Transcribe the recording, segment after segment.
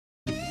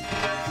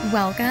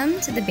Welcome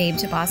to the Babe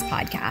to Boss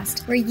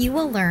podcast, where you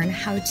will learn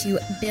how to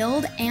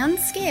build and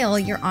scale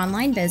your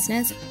online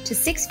business to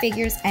six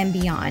figures and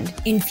beyond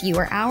in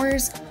fewer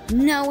hours,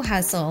 no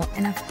hustle,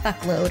 and a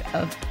fuckload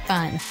of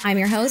fun. I'm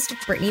your host,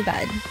 Brittany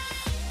Budd.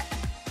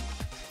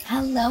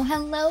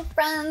 Hello,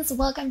 friends.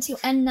 Welcome to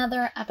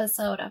another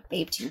episode of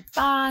Babe to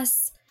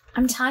Boss.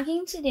 I'm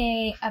talking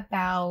today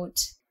about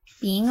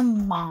being a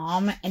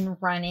mom and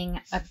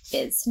running a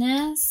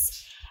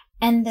business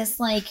and this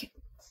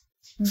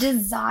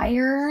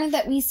desire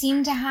that we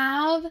seem to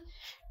have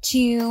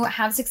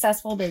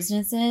successful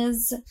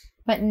businesses,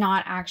 but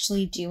not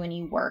actually do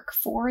any work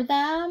for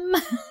them.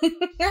 I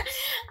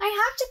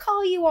have to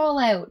call you all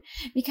out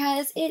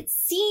because it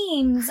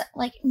seems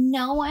like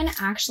no one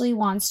actually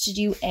wants to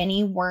do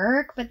any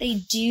work, but they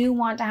do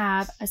want to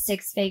have a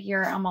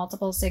six-figure, a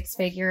multiple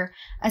six-figure,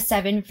 a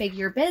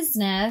seven-figure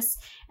business.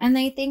 And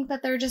they think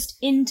that they're just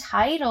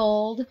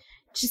entitled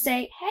to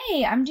say,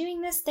 hey, I'm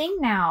doing this thing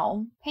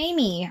now. Pay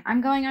me. I'm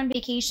going on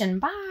vacation.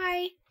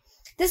 Bye.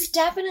 This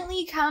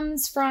definitely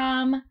comes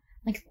from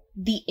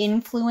the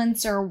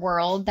influencer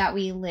world that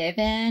we live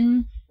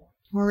in,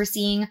 where we're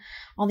seeing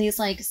all these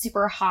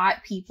super hot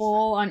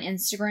people on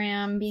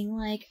Instagram being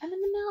like, I'm in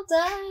the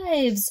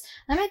Maldives.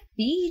 I'm at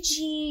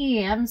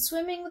Fiji. I'm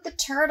swimming with the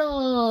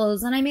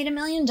turtles. And I made $1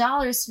 million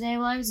today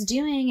while I was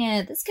doing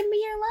it. This can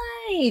be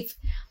your life.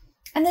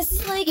 And this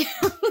is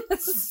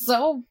this is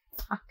so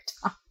fucked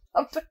up.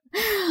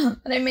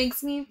 And it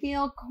makes me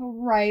feel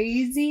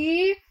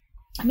crazy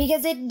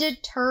because it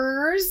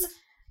deters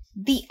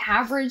the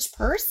average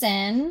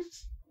person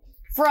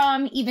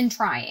from even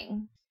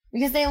trying,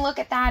 because they look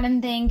at that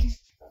and think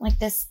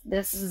this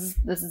is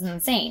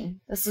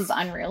insane. This is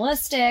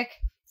unrealistic.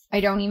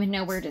 I don't even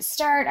know where to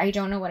start. I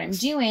don't know what I'm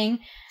doing.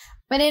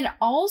 But it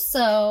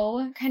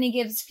also kind of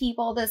gives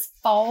people this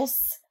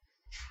false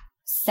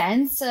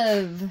sense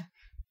of,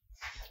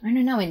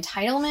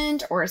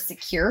 entitlement or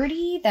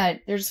security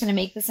that they're just going to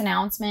make this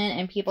announcement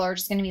and people are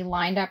just going to be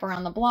lined up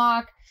around the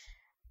block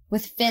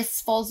with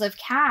fistfuls of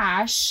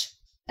cash,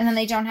 and then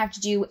they don't have to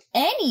do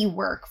any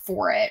work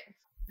for it.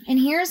 And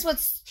here's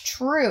what's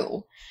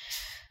true.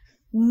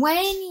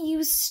 When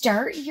you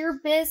start your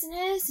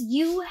business,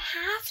 you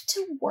have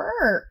to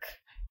work.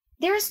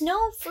 There's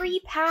no free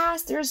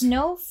pass. There's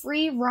no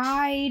free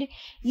ride.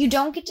 You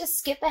don't get to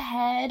skip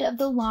ahead of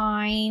the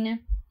line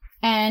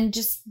and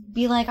just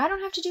be like, I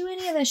don't have to do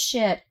any of this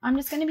shit. I'm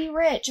just going to be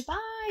rich.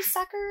 Bye,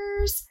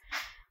 suckers.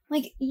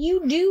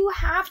 You do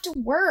have to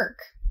work.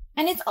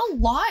 And it's a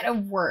lot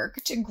of work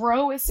to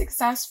grow a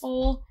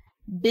successful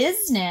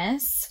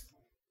business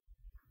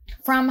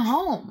from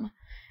home.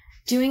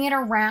 Doing it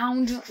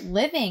around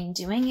living,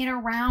 doing it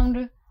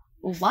around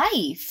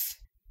life.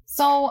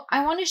 So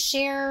I want to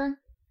share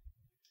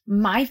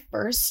my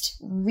first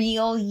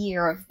real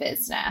year of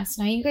business.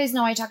 Now, you guys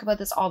know I talk about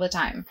this all the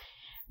time.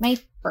 My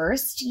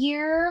first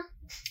year,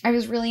 I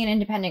was really an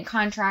independent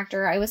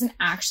contractor. I wasn't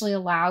actually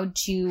allowed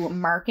to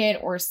market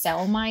or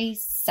sell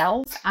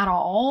myself at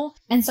all.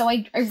 And so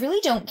I really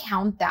don't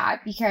count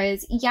that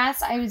because,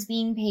 yes, I was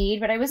being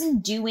paid, but I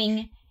wasn't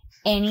doing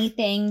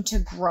anything to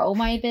grow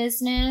my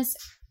business.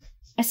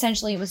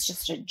 Essentially, it was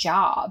just a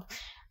job.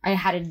 I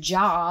had a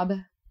job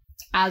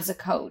as a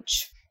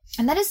coach.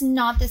 And that is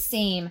not the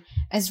same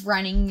as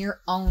running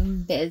your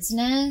own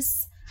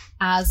business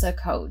as a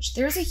coach.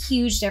 There's a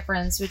huge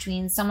difference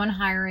between someone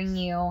hiring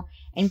you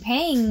and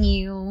paying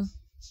you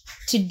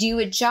to do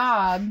a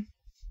job.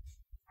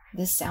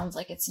 This sounds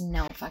like it's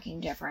no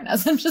fucking different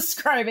as I'm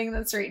describing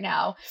this right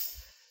now.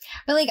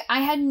 But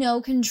I had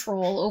no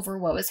control over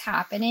what was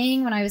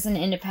happening when I was an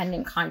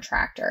independent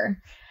contractor.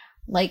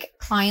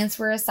 Clients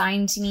were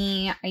assigned to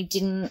me. I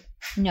didn't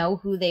know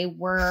who they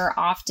were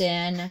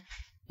often.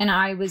 And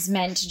I was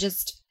meant to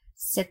just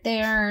sit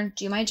there,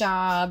 do my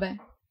job.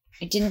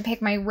 I didn't pick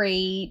my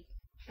rate.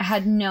 I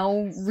had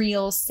no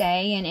real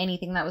say in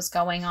anything that was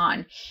going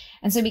on.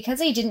 And so because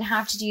I didn't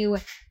have to do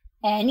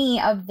any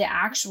of the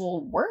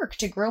actual work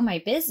to grow my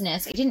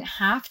business, I didn't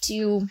have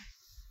to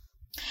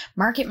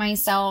market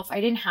myself. I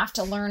didn't have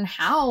to learn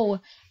how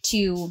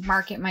to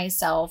market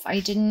myself. I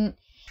didn't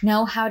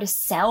know how to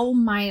sell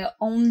my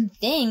own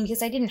thing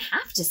because I didn't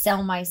have to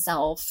sell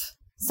myself.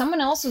 Someone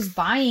else was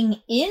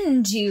buying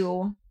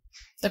into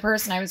the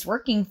person I was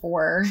working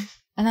for,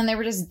 and then they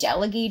were just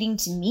delegating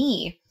to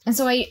me. And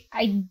so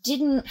I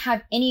didn't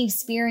have any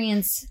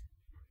experience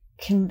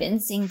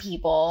convincing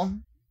people.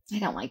 I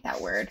don't like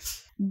that word.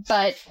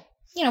 But,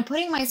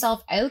 putting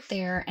myself out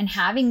there and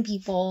having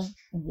people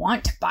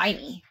want to buy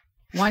me,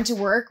 want to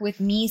work with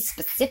me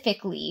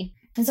specifically.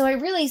 And so I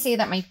really say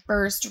that my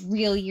first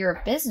real year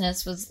of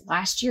business was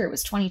last year. It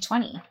was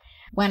 2020.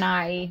 When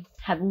I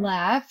had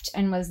left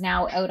and was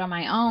now out on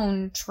my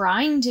own,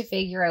 trying to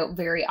figure out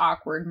very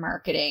awkward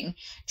marketing,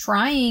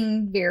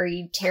 trying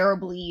very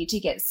terribly to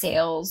get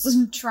sales,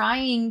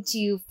 trying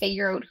to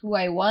figure out who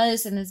I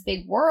was in this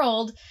big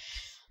world.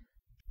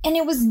 And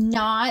it was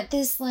not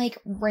this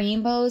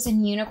rainbows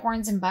and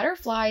unicorns and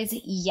butterflies.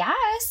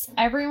 Yes,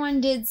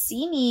 everyone did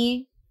see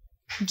me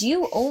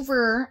do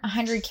over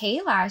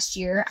 100K last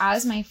year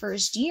as my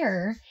first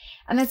year.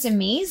 And that's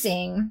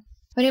amazing.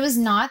 But it was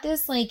not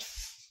this like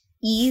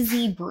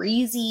easy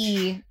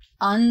breezy,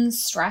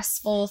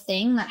 unstressful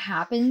thing that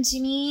happened to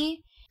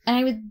me. And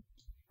I would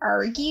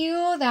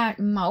argue that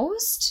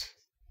most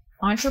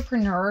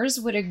entrepreneurs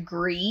would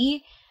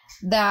agree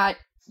that,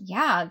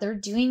 yeah, they're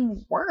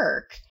doing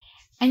work.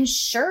 And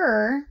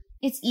sure,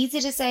 it's easy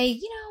to say,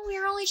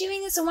 we're only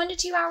doing this 1 to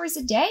 2 hours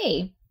a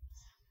day.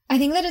 I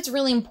think that it's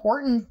really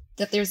important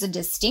that there's a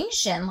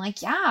distinction.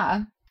 Like,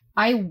 yeah,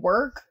 I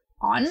work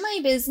on my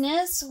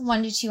business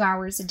 1 to 2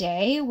 hours a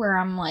day where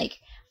I'm like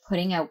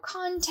putting out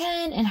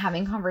content and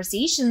having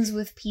conversations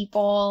with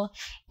people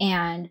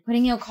and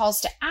putting out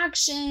calls to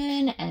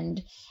action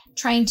and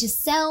trying to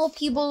sell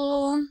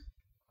people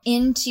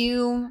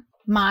into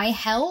my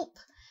help.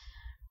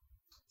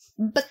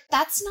 But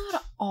that's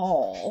not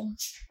all.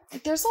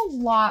 Like, there's a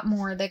lot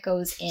more that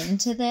goes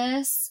into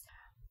this.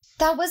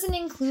 That wasn't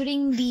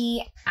including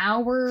the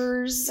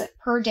hours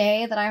per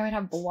day that I would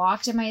have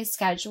blocked in my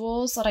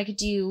schedule so that I could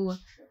do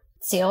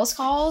sales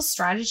calls,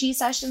 strategy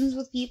sessions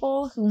with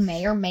people who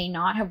may or may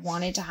not have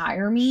wanted to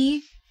hire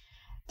me.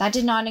 That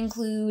did not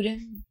include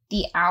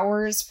the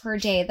hours per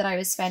day that I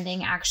was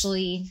spending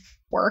actually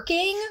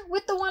working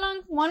with the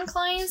one-on-one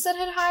clients that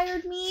had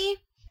hired me.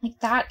 Like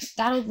that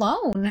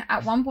alone.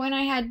 At one point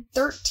I had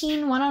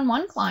 13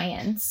 one-on-one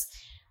clients,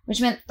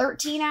 which meant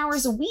 13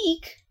 hours a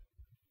week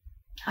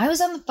I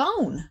was on the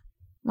phone.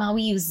 Well,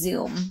 we use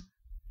Zoom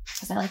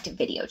because I like to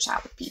video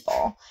chat with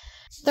people.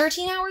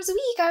 13 hours a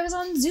week I was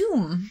on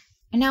Zoom.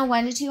 And now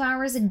 1 to 2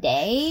 hours a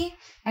day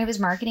I was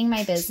marketing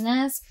my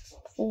business.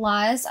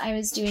 Plus I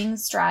was doing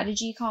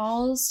strategy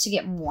calls to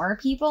get more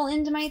people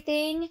into my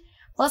thing.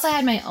 Plus I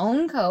had my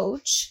own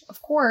coach,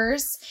 of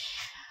course.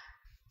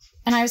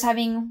 And I was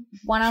having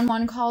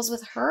one-on-one calls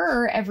with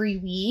her every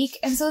week.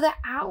 And so the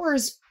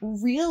hours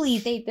really,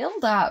 they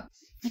build up.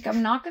 Like,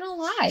 I'm not going to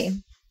lie.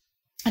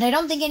 And I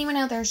don't think anyone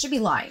out there should be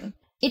lying.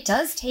 It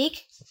does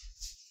take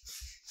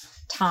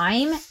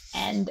time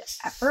and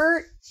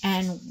effort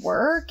and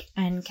work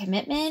and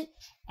commitment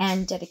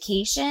and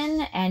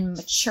dedication and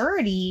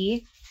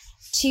maturity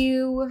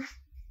to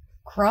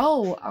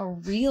grow a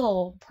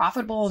real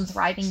profitable and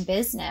thriving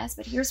business.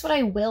 But here's what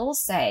I will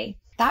say.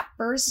 That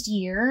first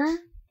year,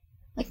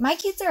 like, my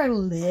kids are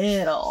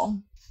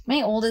little.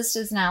 My oldest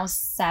is now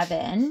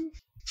 7.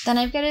 Then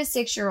I've got a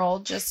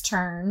 6-year-old just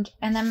turned.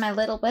 And then my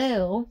little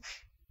boo,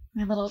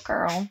 my little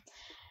girl,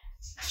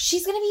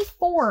 she's going to be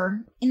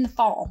 4 in the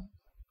fall.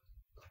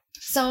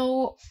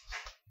 So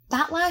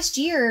that last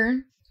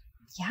year,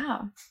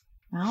 yeah,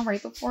 well,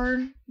 right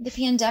before the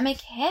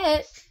pandemic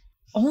hit,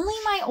 only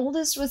my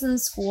oldest was in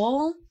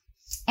school.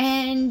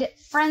 And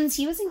friends,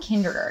 he was in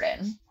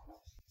kindergarten.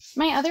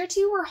 My other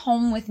 2 were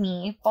home with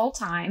me full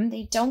time.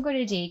 They don't go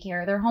to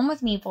daycare. They're home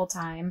with me full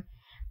time.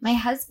 My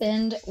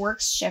husband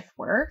works shift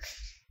work,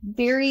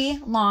 very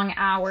long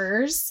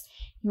hours.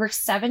 He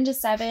works 7 to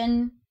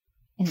 7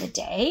 in the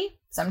day.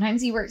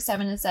 Sometimes he works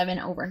 7 to 7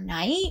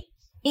 overnight.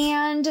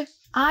 And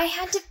I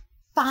had to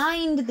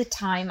find the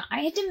time. I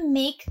had to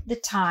make the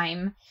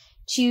time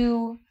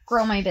to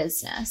grow my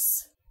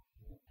business.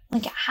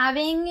 Like,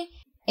 having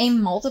a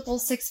multiple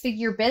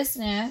 6-figure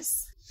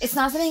business, it's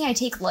not something I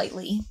take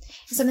lightly.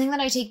 It's something that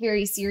I take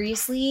very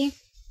seriously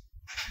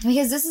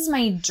because this is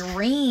my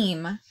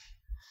dream.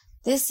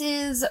 This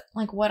is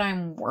like what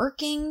I'm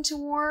working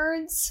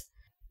towards.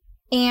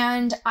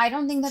 And I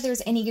don't think that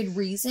there's any good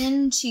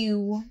reason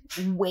to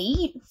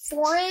wait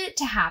for it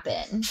to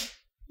happen.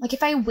 Like,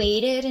 if I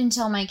waited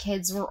until my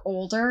kids were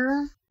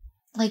older,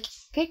 like,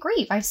 good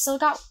grief, I've still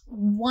got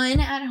one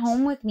at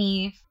home with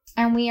me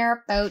and we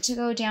are about to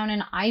go down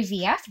an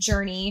IVF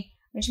journey,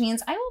 which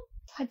means I will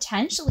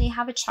potentially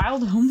have a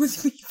child home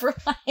with me for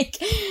like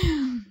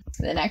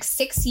the next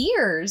 6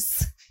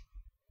 years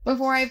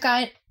before I've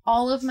got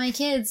all of my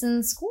kids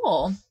in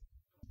school.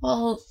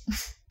 Well,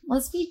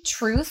 let's be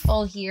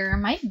truthful here.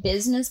 My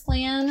business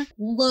plan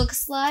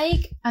looks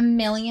like $1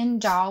 million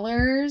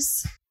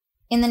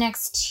in the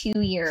next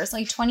 2 years.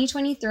 Like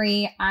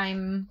 2023,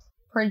 I'm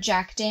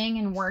projecting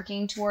and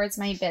working towards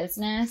my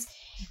business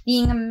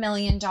being $1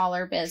 million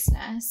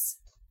business.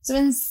 So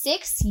in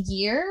 6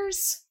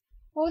 years,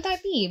 what would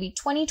that be? It'd be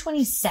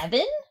 2027?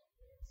 Imagine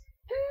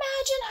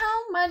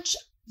how much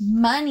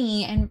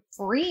money and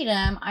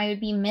freedom I would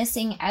be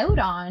missing out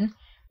on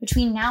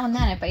between now and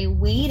then if I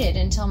waited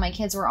until my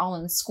kids were all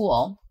in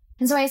school.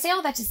 And so I say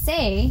all that to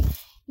say,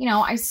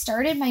 I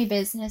started my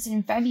business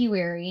in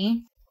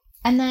February,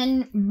 and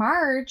then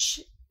March,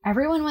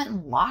 everyone went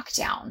in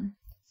lockdown.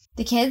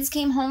 The kids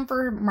came home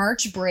for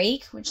March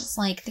break, which is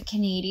like the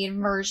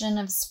Canadian version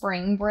of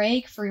spring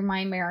break for my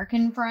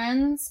American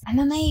friends. And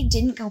then they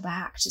didn't go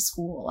back to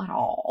school at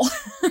all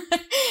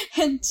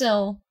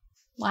until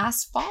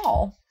last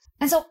fall.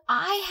 And so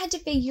I had to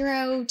figure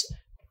out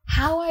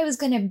how I was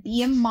going to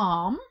be a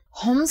mom,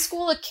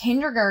 homeschool a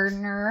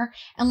kindergartner,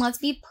 and let's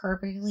be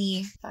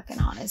perfectly fucking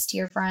honest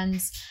here,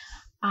 friends.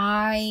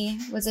 I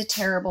was a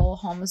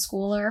terrible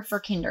homeschooler for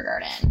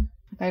kindergarten.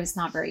 I was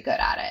not very good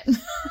at it.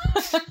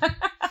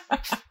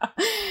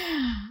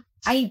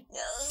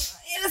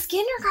 It was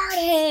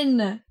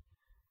kindergarten.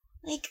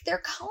 Like,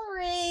 they're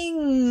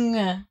coloring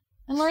and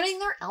learning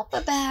their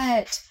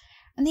alphabet.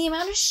 And the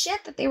amount of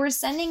shit that they were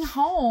sending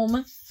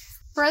home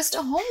for us to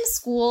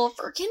homeschool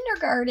for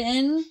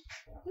kindergarten,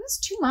 it was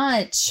too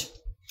much.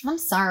 I'm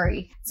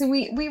sorry. So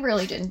we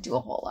really didn't do a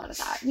whole lot of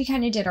that. We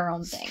kind of did our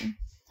own thing.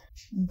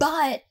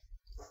 But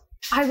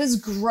I was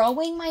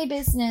growing my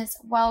business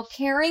while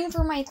caring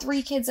for my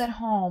 3 kids at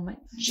home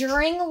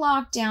during a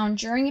lockdown,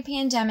 during a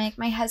pandemic.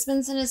 My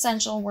husband's an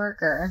essential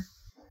worker.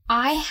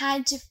 I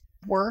had to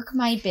work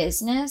my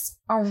business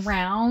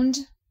around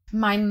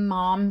my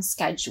mom's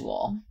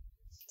schedule.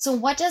 So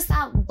what does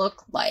that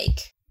look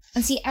like?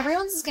 And see,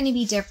 everyone's is going to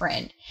be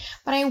different,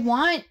 but I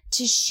want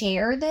to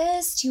share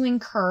this to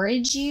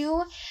encourage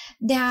you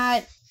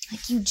that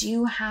like you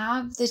do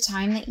have the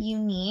time that you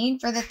need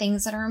for the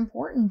things that are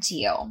important to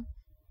you.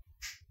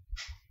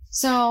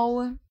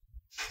 So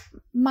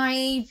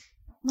my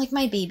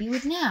baby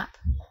would nap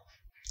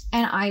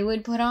and I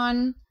would put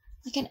on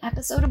like an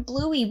episode of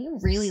Bluey. We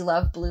really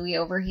love Bluey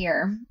over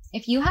here.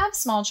 If you have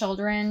small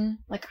children,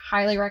 like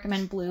highly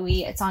recommend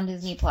Bluey. It's on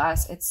Disney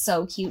Plus. It's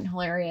so cute and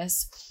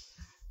hilarious.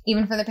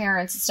 Even for the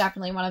parents, it's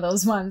definitely one of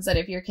those ones that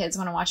if your kids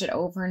want to watch it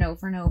over and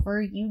over and over,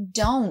 you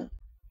don't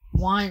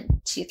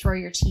want to throw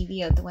your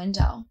TV out the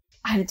window.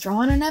 I would throw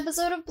on an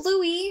episode of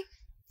Bluey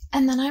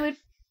and then I would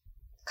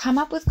come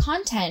up with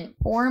content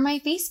for my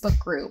Facebook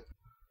group.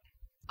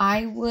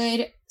 I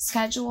would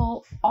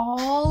schedule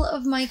all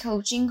of my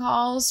coaching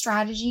calls,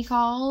 strategy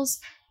calls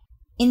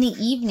in the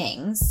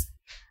evenings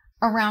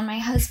around my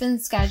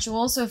husband's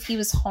schedule. So if he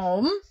was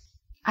home,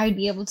 I'd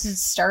be able to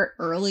start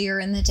earlier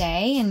in the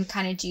day and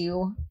kind of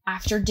do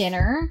after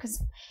dinner,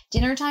 because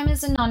dinner time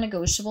is a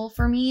non-negotiable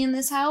for me in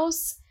this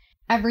house.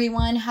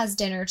 Everyone has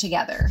dinner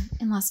together,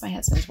 unless my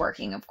husband's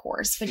working, of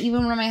course. But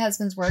even when my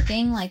husband's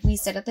working, like we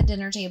sit at the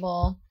dinner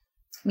table,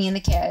 me and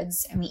the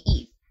kids, and we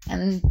eat.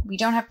 And we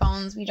don't have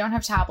phones, we don't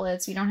have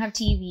tablets, we don't have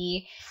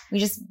TV. We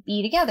just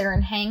be together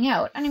and hang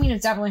out. And I mean,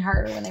 it's definitely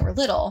harder when they were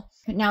little.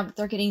 But now that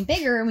they're getting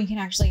bigger and we can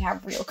actually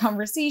have real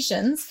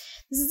conversations,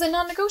 this is a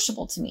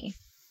non-negotiable to me.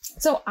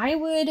 So I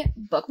would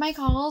book my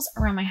calls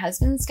around my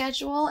husband's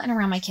schedule and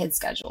around my kids'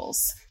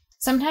 schedules.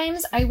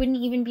 Sometimes I wouldn't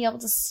even be able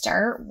to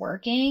start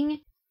working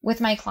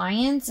with my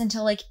clients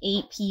until like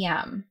 8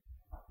 p.m.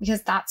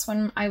 because that's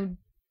when I would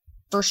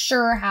for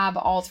sure have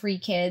all 3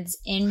 kids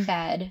in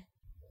bed.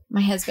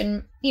 My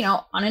husband,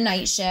 on a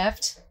night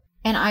shift,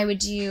 and I would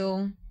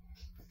do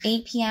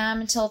 8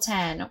 p.m. until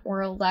 10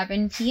 or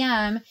 11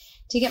 p.m.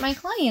 to get my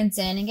clients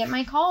in and get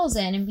my calls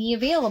in and be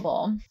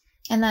available.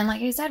 And then,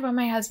 like I said, when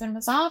my husband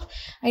was off,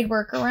 I'd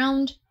work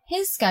around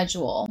his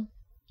schedule.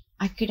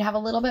 I could have a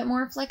little bit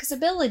more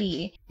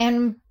flexibility.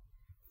 And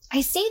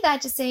I say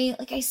that to say,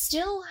 like, I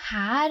still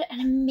had an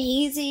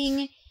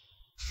amazing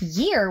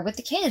year with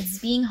the kids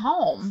being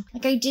home.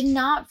 Like, I did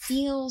not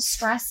feel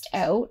stressed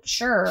out.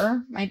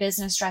 Sure, my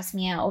business stressed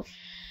me out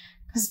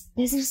because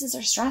businesses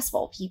are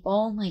stressful,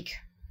 people. Like,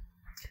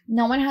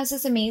 no one has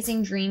this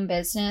amazing dream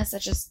business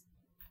that just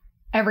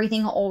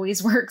everything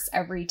always works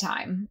every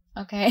time.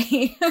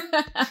 Okay.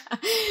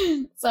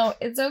 So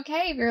it's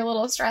okay if you're a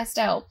little stressed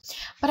out.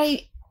 But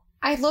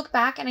I look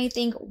back and I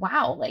think,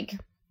 wow, like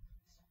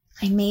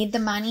I made the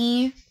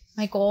money.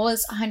 My goal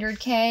is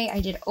 100K.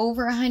 I did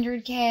over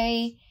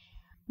 100K.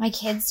 My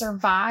kids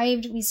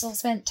survived. We still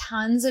spent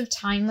tons of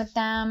time with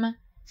them.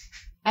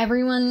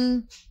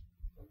 Everyone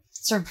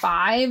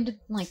survived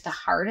like the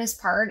hardest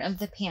part of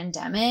the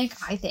pandemic,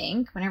 I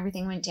think, when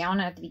everything went down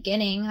at the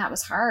beginning. That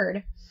was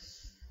hard.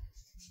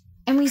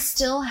 And we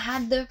still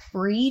had the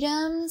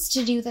freedoms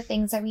to do the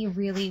things that we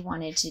really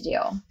wanted to do.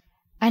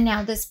 And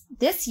now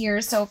this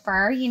year so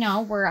far,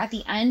 we're at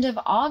the end of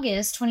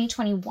August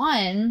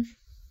 2021,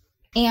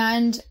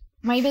 and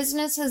my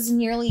business has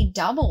nearly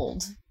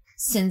doubled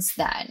since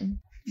then.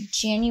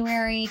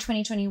 January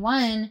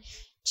 2021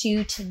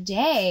 to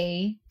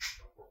today,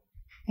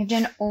 I've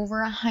done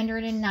over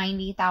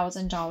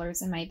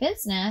 $190,000 in my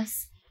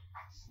business.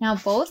 Now,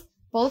 both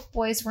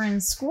boys were in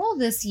school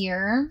this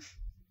year,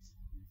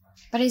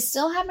 but I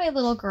still have my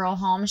little girl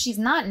home. She's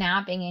not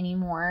napping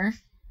anymore.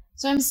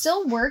 So I'm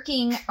still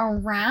working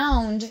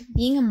around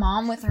being a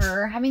mom with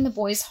her, having the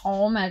boys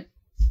home at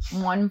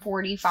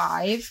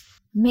 1:45,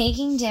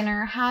 making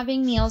dinner,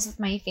 having meals with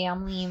my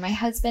family, my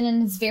husband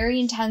in his very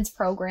intense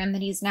program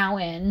that he's now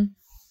in,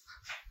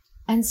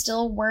 and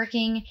still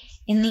working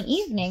in the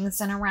evenings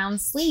and around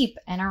sleep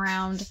and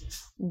around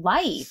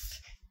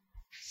life.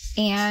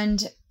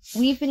 And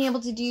we've been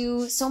able to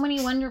do so many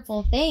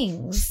wonderful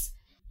things.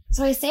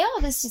 So I say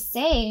all this to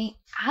say,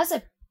 as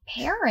a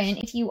parent,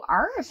 if you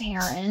are a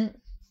parent,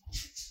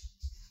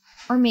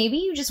 or maybe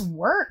you just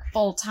work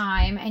full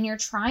time and you're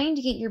trying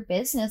to get your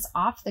business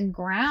off the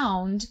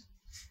ground,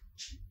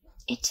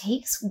 it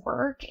takes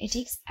work, it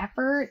takes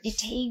effort, it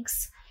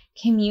takes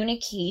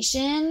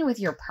communication with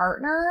your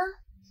partner,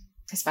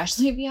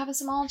 especially if you have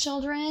small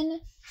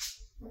children.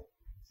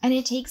 And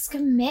it takes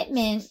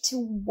commitment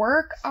to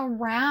work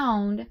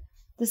around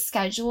the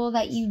schedule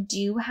that you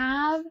do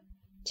have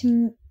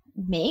to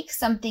make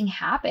something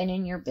happen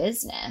in your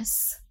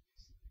business.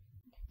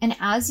 And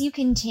as you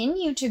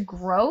continue to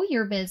grow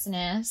your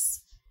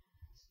business,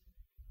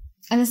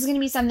 and this is going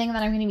to be something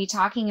that I'm going to be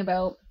talking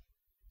about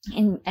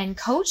and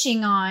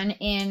coaching on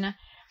in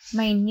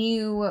my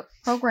new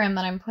program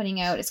that I'm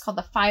putting out. It's called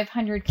the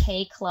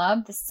 500K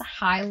Club. This is a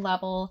high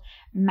level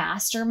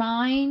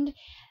mastermind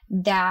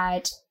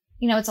that,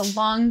 it's a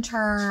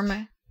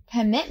long-term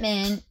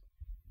commitment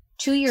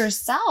to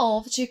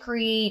yourself to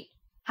create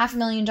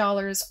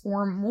 $500,000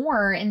 or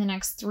more in the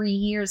next 3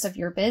 years of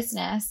your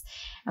business.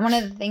 And one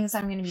of the things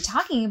I'm going to be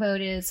talking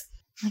about is,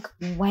 like,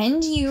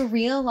 when do you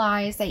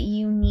realize that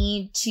you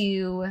need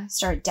to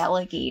start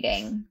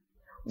delegating?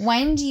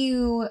 When do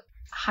you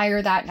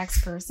hire that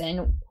next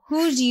person?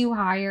 Who do you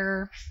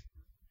hire?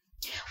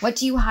 What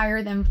do you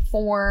hire them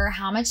for?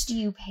 How much do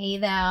you pay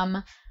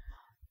them?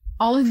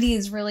 All of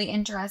these really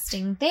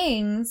interesting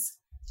things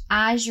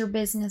as your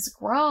business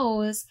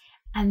grows.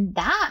 And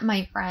that,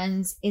 my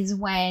friends, is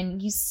when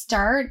you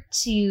start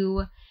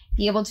to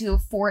be able to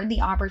afford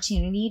the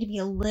opportunity to be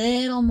a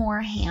little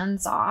more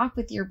hands-off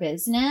with your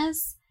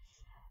business.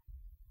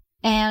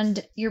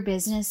 And your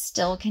business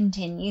still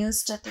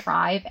continues to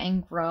thrive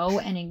and grow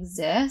and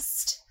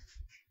exist,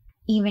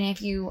 even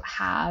if you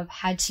have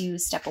had to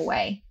step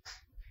away.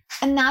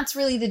 And that's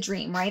really the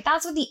dream, right?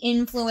 That's what the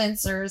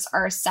influencers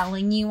are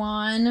selling you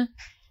on.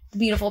 The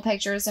beautiful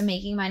pictures of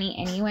making money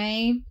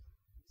anyway.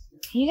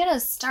 You got to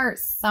start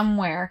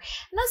somewhere.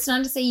 And that's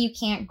not to say you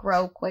can't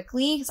grow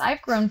quickly, because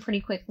I've grown pretty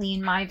quickly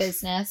in my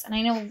business. And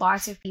I know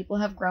lots of people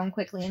have grown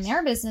quickly in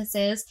their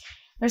businesses.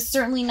 There's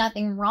certainly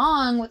nothing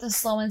wrong with a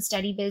slow and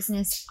steady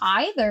business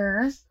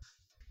either.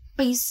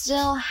 But you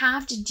still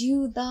have to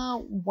do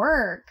the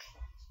work.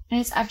 And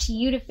it's up to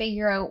you to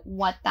figure out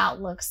what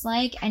that looks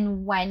like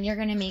and when you're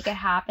going to make it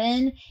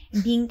happen,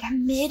 and being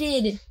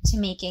committed to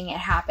making it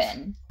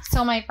happen.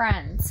 So my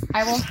friends,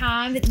 I will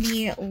have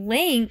the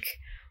link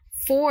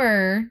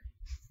for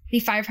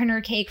the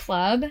 500K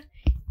Club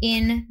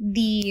in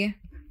the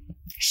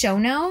show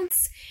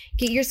notes.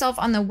 Get yourself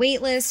on the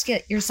wait list,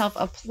 get yourself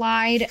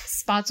applied.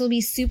 Spots will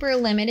be super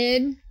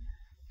limited.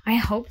 I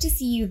hope to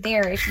see you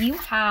there. If you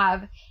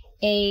have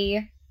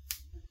a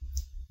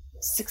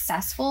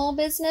successful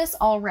business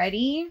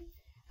already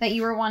that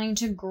you are wanting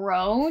to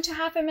grow to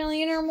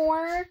 $500,000 or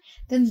more,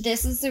 then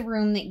this is the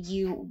room that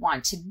you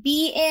want to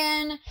be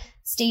in.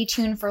 Stay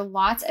tuned for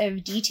lots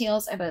of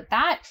details about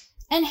that.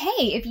 And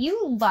hey, if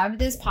you love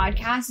this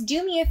podcast,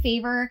 do me a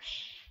favor,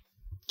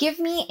 give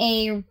me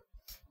a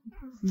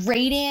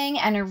rating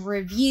and a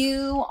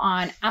review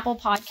on Apple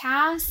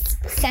Podcasts.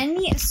 Send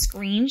me a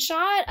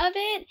screenshot of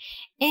it,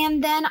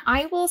 and then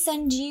I will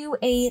send you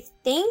a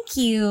thank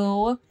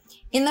you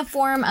in the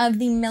form of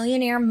the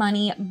Millionaire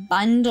Money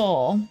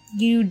Bundle.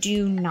 You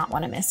do not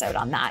want to miss out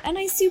on that. And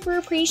I super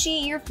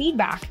appreciate your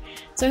feedback.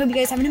 So I hope you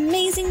guys have an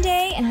amazing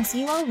day, and I'll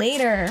see you all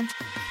later.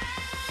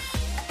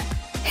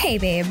 Hey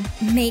babe,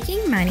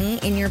 making money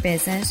in your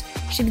business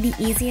should be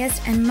the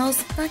easiest and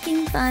most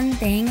fucking fun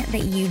thing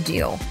that you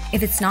do.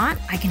 If it's not,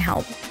 I can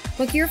help.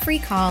 Book your free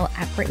call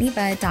at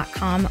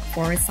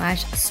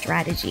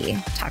BrittanyBudd.com/strategy.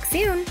 Talk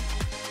soon.